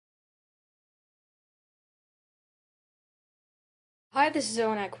Hi, this is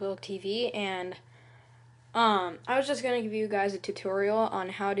Owen at QuillickTV, and I was just gonna give you guys a tutorial on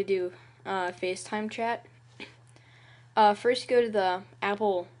how to do FaceTime chat. First, you go to the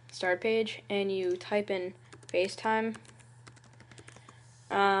Apple start page and you type in FaceTime.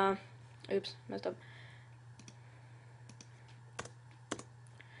 Uh, Oops, messed up.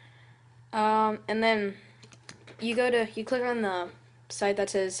 And then you click on the site that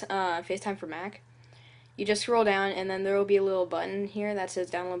says FaceTime for Mac. You just scroll down, and then there will be a little button here that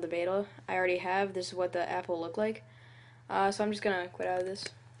says download the beta. I already have. This is what the app will look like. So I'm just gonna quit out of this.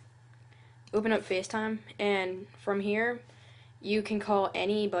 Open up FaceTime, and from here, you can call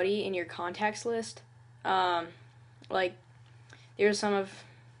anybody in your contacts list. Um, like, here's some of,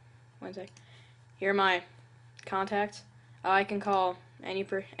 one sec. Here are my contacts. I can call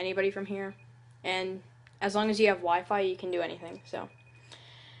anybody from here, and as long as you have Wi-Fi, you can do anything. So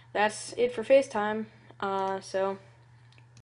that's it for FaceTime. So